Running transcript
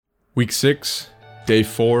Week 6, Day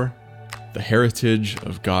 4, the heritage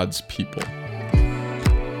of God's people.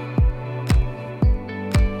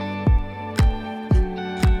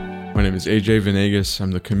 My name is AJ Vanegas.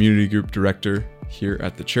 I'm the community group director here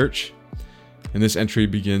at the church. And this entry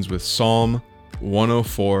begins with Psalm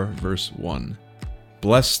 104, verse 1.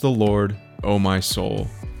 Bless the Lord, O my soul.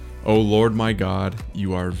 O Lord my God,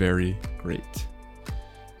 you are very great.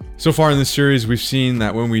 So far in this series, we've seen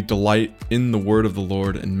that when we delight in the word of the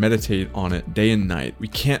Lord and meditate on it day and night, we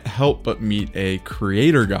can't help but meet a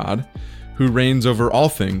creator God who reigns over all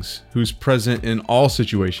things, who's present in all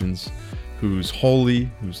situations, who's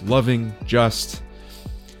holy, who's loving, just.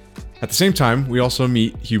 At the same time, we also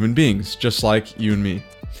meet human beings, just like you and me.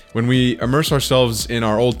 When we immerse ourselves in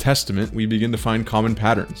our Old Testament, we begin to find common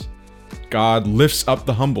patterns. God lifts up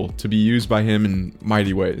the humble to be used by him in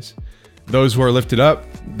mighty ways. Those who are lifted up,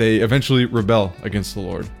 they eventually rebel against the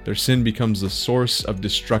Lord. Their sin becomes the source of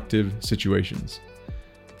destructive situations.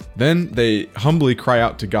 Then they humbly cry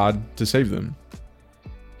out to God to save them.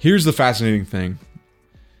 Here's the fascinating thing.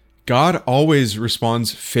 God always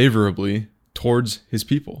responds favorably towards his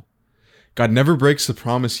people. God never breaks the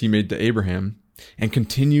promise he made to Abraham and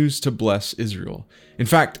continues to bless Israel. In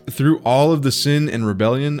fact, through all of the sin and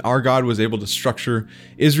rebellion, our God was able to structure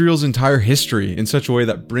Israel's entire history in such a way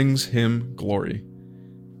that brings him glory.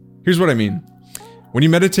 Here's what I mean. When you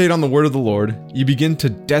meditate on the word of the Lord, you begin to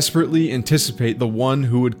desperately anticipate the one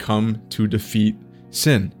who would come to defeat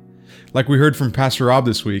sin. Like we heard from Pastor Rob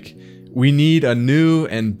this week, we need a new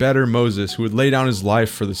and better Moses who would lay down his life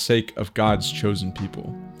for the sake of God's chosen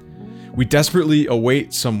people. We desperately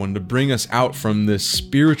await someone to bring us out from this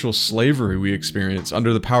spiritual slavery we experience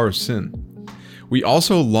under the power of sin. We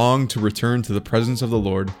also long to return to the presence of the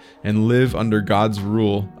Lord and live under God's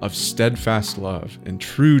rule of steadfast love and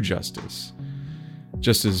true justice,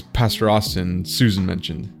 just as Pastor Austin and Susan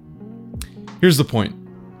mentioned. Here's the point.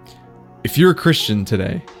 If you're a Christian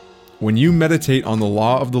today, when you meditate on the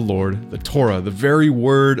law of the Lord, the Torah, the very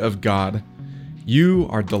word of God, you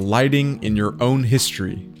are delighting in your own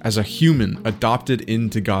history as a human adopted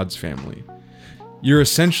into God's family. You're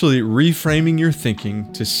essentially reframing your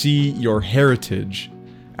thinking to see your heritage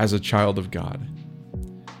as a child of God.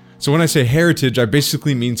 So when I say heritage, I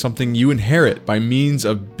basically mean something you inherit by means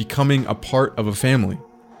of becoming a part of a family.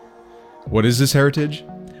 What is this heritage?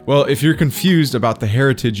 Well, if you're confused about the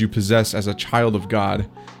heritage you possess as a child of God,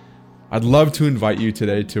 I'd love to invite you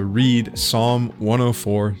today to read Psalm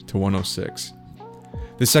 104 to 106.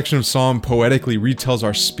 This section of Psalm poetically retells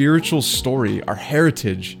our spiritual story, our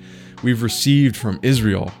heritage we've received from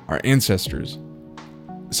Israel, our ancestors.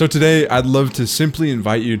 So today, I'd love to simply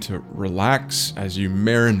invite you to relax as you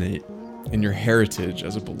marinate in your heritage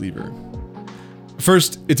as a believer.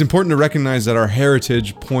 First, it's important to recognize that our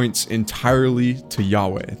heritage points entirely to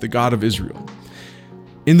Yahweh, the God of Israel.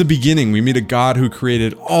 In the beginning, we meet a God who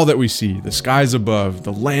created all that we see, the skies above,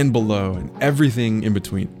 the land below, and everything in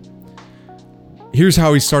between. Here's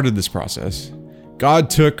how he started this process. God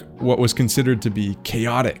took what was considered to be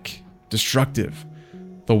chaotic, destructive,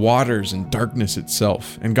 the waters and darkness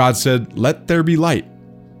itself, and God said, "Let there be light."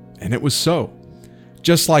 And it was so.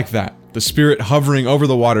 Just like that, the Spirit hovering over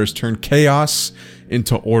the waters turned chaos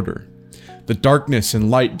into order. The darkness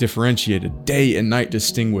and light differentiated, day and night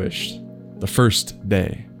distinguished. The first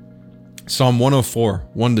day. Psalm 104,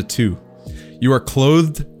 1-2. You are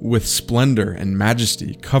clothed with splendor and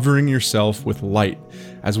majesty, covering yourself with light,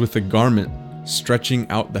 as with a garment, stretching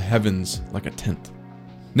out the heavens like a tent.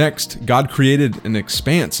 Next, God created an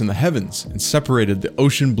expanse in the heavens and separated the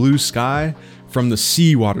ocean blue sky from the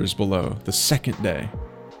sea waters below, the second day.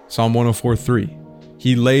 Psalm 104:3.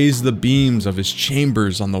 He lays the beams of his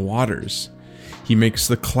chambers on the waters. He makes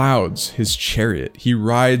the clouds his chariot. He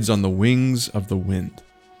rides on the wings of the wind.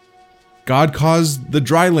 God caused the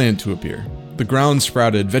dry land to appear. The ground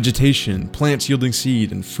sprouted vegetation, plants yielding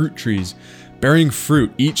seed, and fruit trees bearing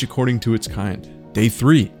fruit, each according to its kind. Day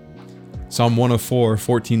 3. Psalm 104,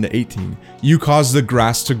 14-18. You cause the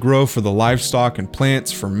grass to grow for the livestock and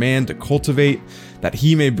plants for man to cultivate, that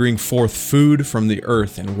he may bring forth food from the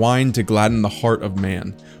earth and wine to gladden the heart of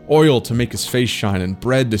man, oil to make his face shine, and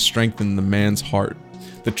bread to strengthen the man's heart.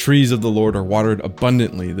 The trees of the Lord are watered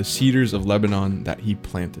abundantly, the cedars of Lebanon that he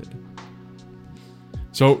planted.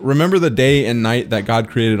 So remember the day and night that God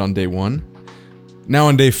created on day 1? Now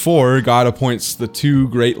on day 4, God appoints the 2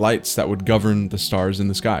 great lights that would govern the stars in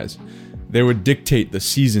the skies. They would dictate the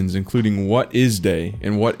seasons, including what is day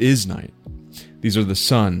and what is night. These are the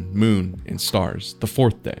sun, moon, and stars, the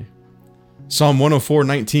 4th day. Psalm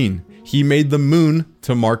 104:19. He made the moon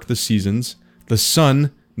to mark the seasons. The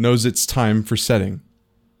sun knows its time for setting.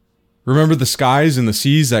 Remember the skies and the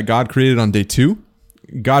seas that God created on day 2?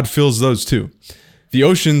 God fills those too. The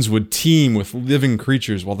oceans would teem with living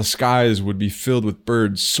creatures while the skies would be filled with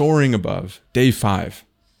birds soaring above. Day 5.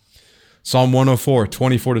 Psalm 104,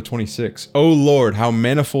 24-26. O Lord, how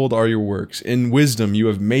manifold are your works. In wisdom you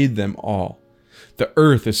have made them all. The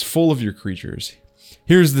earth is full of your creatures.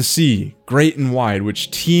 Here's the sea, great and wide,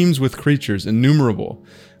 which teems with creatures innumerable,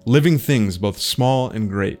 living things both small and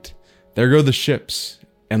great. There go the ships,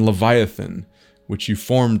 and Leviathan, which you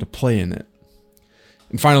formed to play in it.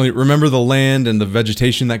 And finally, remember the land and the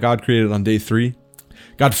vegetation that God created on day 3?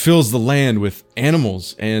 God fills the land with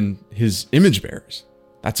animals and his image bearers.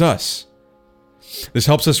 That's us. This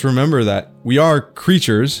helps us remember that we are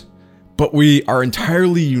creatures, but we are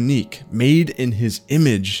entirely unique, made in his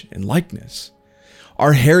image and likeness.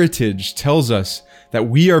 Our heritage tells us that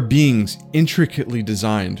we are beings intricately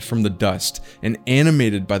designed from the dust and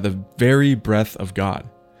animated by the very breath of God.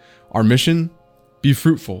 Our mission? Be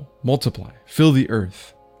fruitful, multiply, fill the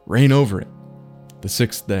earth, reign over it. The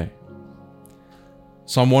 6th day.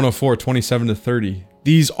 Psalm 104, 27-30.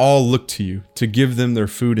 These all look to you to give them their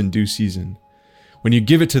food in due season. When you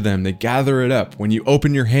give it to them, they gather it up. When you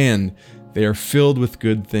open your hand, they are filled with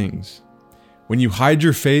good things. When you hide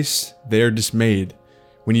your face, they are dismayed.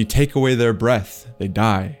 When you take away their breath, they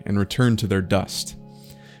die and return to their dust.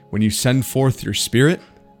 When you send forth your spirit,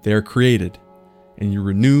 they are created, and you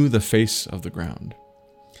renew the face of the ground.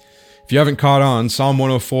 If you haven't caught on, Psalm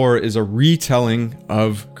 104 is a retelling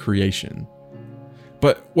of creation.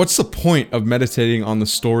 But what's the point of meditating on the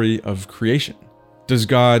story of creation? Does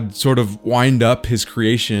God sort of wind up his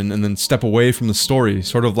creation and then step away from the story,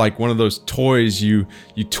 sort of like one of those toys you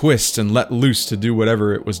twist and let loose to do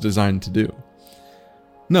whatever it was designed to do?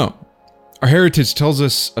 No. Our heritage tells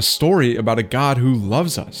us a story about a God who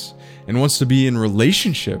loves us and wants to be in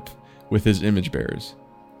relationship with his image bearers.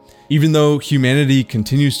 Even though humanity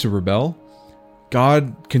continues to rebel,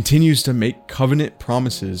 God continues to make covenant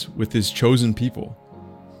promises with his chosen people.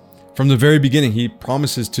 From the very beginning, he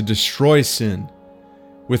promises to destroy sin.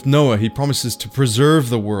 With Noah, he promises to preserve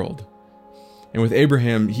the world. And with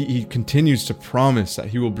Abraham, he continues to promise that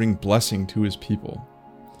he will bring blessing to his people.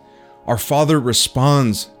 Our Father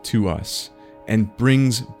responds to us and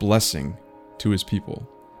brings blessing to his people.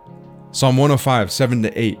 Psalm 105,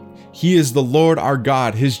 7-8. He is the Lord our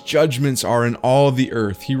God. His judgments are in all the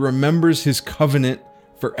earth. He remembers his covenant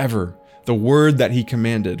forever, the word that he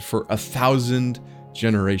commanded for 1,000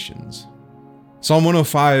 generations. Psalm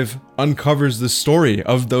 105 uncovers the story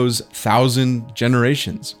of those 1,000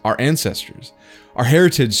 generations, our ancestors. Our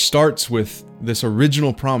heritage starts with this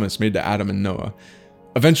original promise made to Adam and Noah.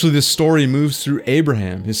 Eventually, this story moves through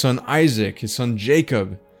Abraham, his son Isaac, his son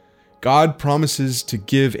Jacob. God promises to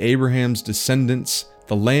give Abraham's descendants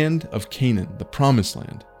the land of Canaan, the promised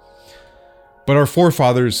land. But our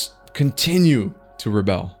forefathers continue to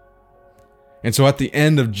rebel. And so at the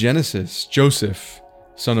end of Genesis, Joseph,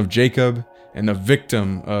 son of Jacob, and a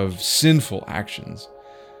victim of sinful actions,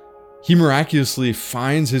 he miraculously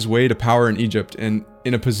finds his way to power in Egypt and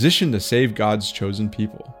in a position to save God's chosen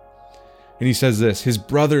people. And he says this, his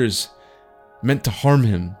brothers meant to harm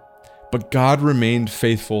him, but God remained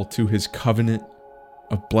faithful to his covenant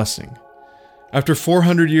of blessing. After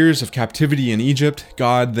 400 years of captivity in Egypt,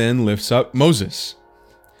 God then lifts up Moses.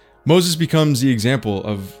 Moses becomes the example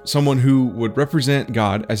of someone who would represent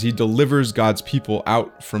God as he delivers God's people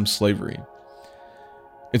out from slavery.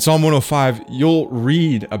 In Psalm 105, you'll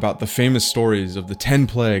read about the famous stories of the 10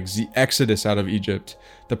 plagues, the exodus out of Egypt,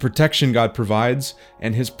 the protection God provides,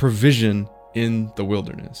 and his provision in the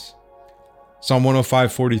wilderness. Psalm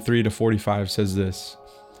 105, 43-45 says this,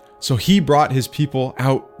 so he brought his people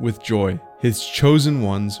out with joy, his chosen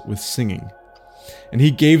ones with singing. And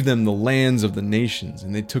he gave them the lands of the nations,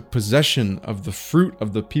 and they took possession of the fruit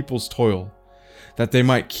of the people's toil, that they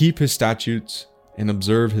might keep his statutes and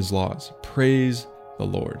observe his laws. Praise the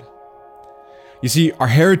Lord. You see, our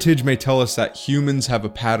heritage may tell us that humans have a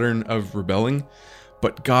pattern of rebelling,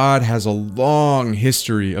 but God has a long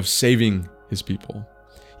history of saving his people,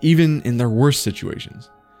 even in their worst situations.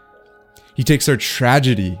 He takes their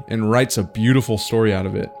tragedy and writes a beautiful story out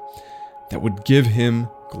of it that would give him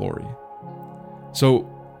glory. So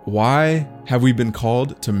why have we been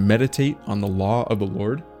called to meditate on the law of the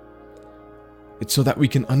Lord? It's so that we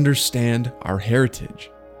can understand our heritage.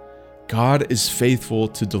 God is faithful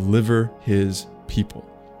to deliver his people.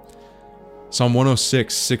 Psalm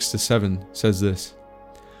 106, 6-7 says this,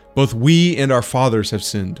 both we and our fathers have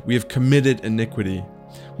sinned. We have committed iniquity.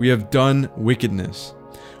 We have done wickedness.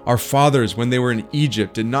 Our fathers, when they were in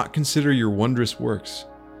Egypt, did not consider your wondrous works.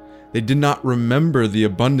 They did not remember the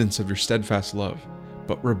abundance of your steadfast love,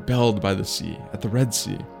 but rebelled by the sea, at the Red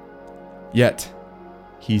Sea. Yet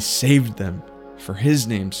he saved them for his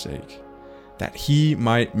name's sake, that he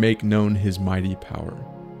might make known his mighty power.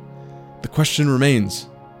 The question remains,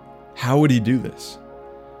 how would he do this?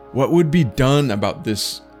 What would be done about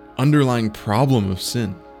this underlying problem of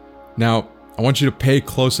sin? Now, I want you to pay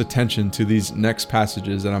close attention to these next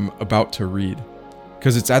passages that I'm about to read,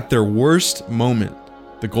 because it's at their worst moment,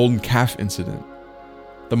 the golden calf incident,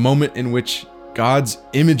 the moment in which God's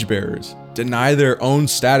image bearers deny their own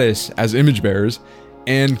status as image bearers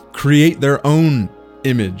and create their own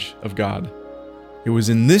image of God. It was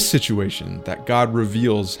in this situation that God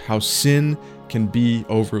reveals how sin can be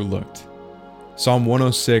overlooked. Psalm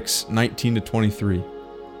 106, 19-23.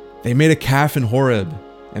 They made a calf in Horeb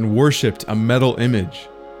and worshipped a metal image.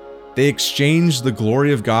 They exchanged the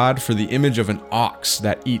glory of God for the image of an ox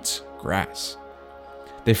that eats grass.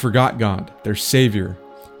 They forgot God, their Savior,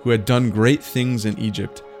 who had done great things in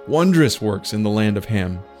Egypt, wondrous works in the land of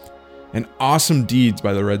Ham, and awesome deeds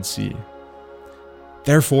by the Red Sea.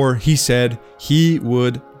 Therefore, he said he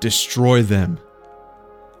would destroy them.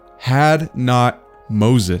 Had not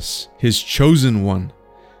Moses, his chosen one,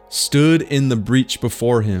 stood in the breach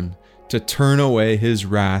before him to turn away his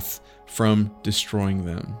wrath from destroying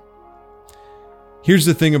them. Here's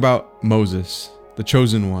the thing about Moses, the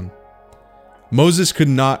chosen one. Moses could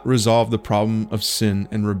not resolve the problem of sin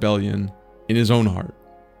and rebellion in his own heart.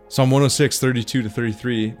 Psalm 106,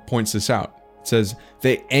 32-33 points this out. It says,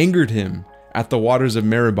 they angered him at the waters of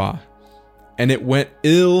Meribah, and it went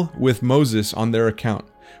ill with Moses on their account,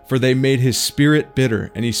 for they made his spirit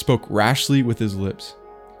bitter, and he spoke rashly with his lips.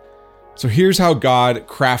 So here's how God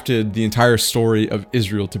crafted the entire story of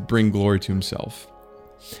Israel to bring glory to himself.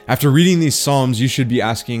 After reading these Psalms, you should be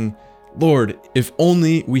asking, Lord, if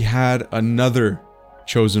only we had another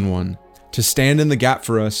chosen one to stand in the gap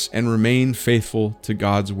for us and remain faithful to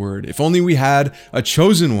God's word. If only we had a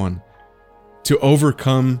chosen one to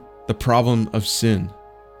overcome the problem of sin.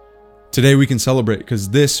 Today we can celebrate because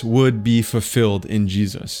this would be fulfilled in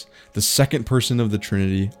Jesus, the second person of the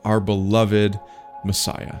Trinity, our beloved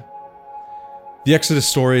Messiah. The Exodus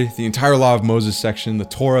story, the entire Law of Moses section, the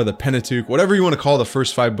Torah, the Pentateuch, whatever you want to call the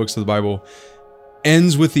first 5 books of the Bible,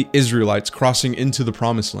 ends with the Israelites crossing into the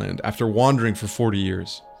Promised Land after wandering for 40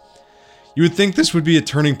 years. You would think this would be a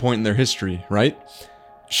turning point in their history, right?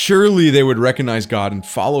 Surely they would recognize God and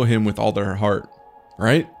follow him with all their heart,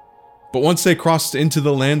 right? But once they crossed into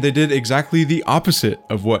the land, they did exactly the opposite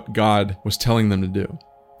of what God was telling them to do.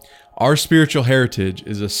 Our spiritual heritage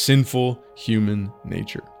is a sinful human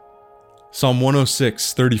nature. Psalm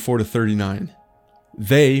 106, 34-39.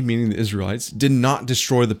 They, meaning the Israelites, did not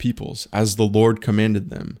destroy the peoples as the Lord commanded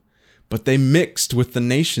them, but they mixed with the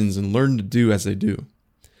nations and learned to do as they do.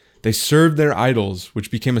 They served their idols,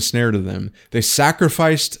 which became a snare to them. They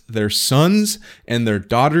sacrificed their sons and their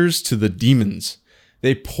daughters to the demons.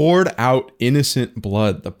 They poured out innocent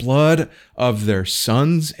blood, the blood of their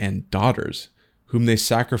sons and daughters, whom they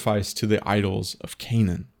sacrificed to the idols of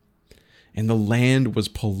Canaan. And the land was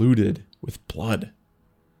polluted with blood.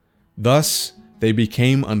 Thus, they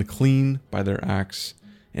became unclean by their acts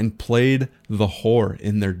and played the whore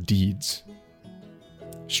in their deeds.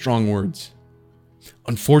 Strong words.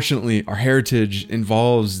 Unfortunately, our heritage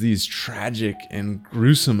involves these tragic and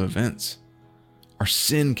gruesome events. Our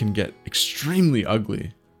sin can get extremely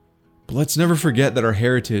ugly. But let's never forget that our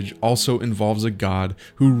heritage also involves a God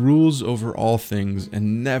who rules over all things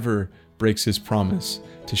and never breaks his promise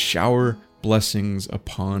to shower blessings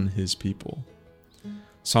upon his people.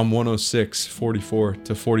 Psalm 106,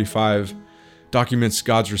 44-45 documents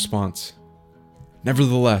God's response.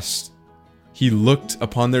 Nevertheless, he looked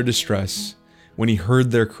upon their distress when he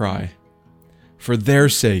heard their cry. For their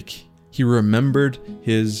sake, he remembered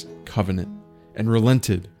his covenant and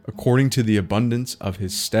relented according to the abundance of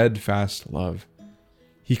his steadfast love.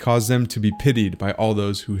 He caused them to be pitied by all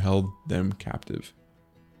those who held them captive.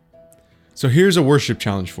 So here's a worship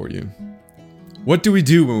challenge for you. What do we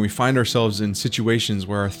do when we find ourselves in situations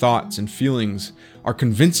where our thoughts and feelings are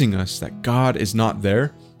convincing us that God is not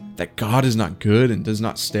there, that God is not good and does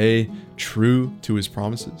not stay true to his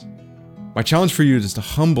promises? My challenge for you is to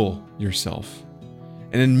humble yourself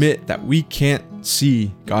and admit that we can't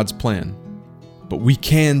see God's plan, but we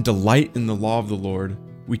can delight in the law of the Lord.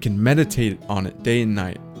 We can meditate on it day and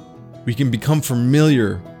night. We can become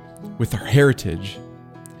familiar with our heritage,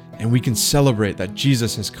 and we can celebrate that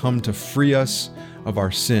Jesus has come to free us of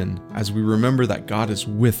our sin as we remember that God is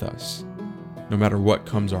with us no matter what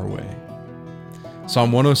comes our way.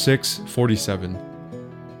 Psalm 106, 47.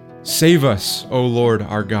 Save us, O Lord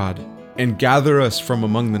our God, and gather us from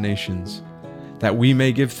among the nations, that we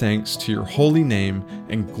may give thanks to your holy name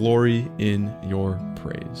and glory in your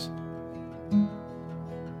praise.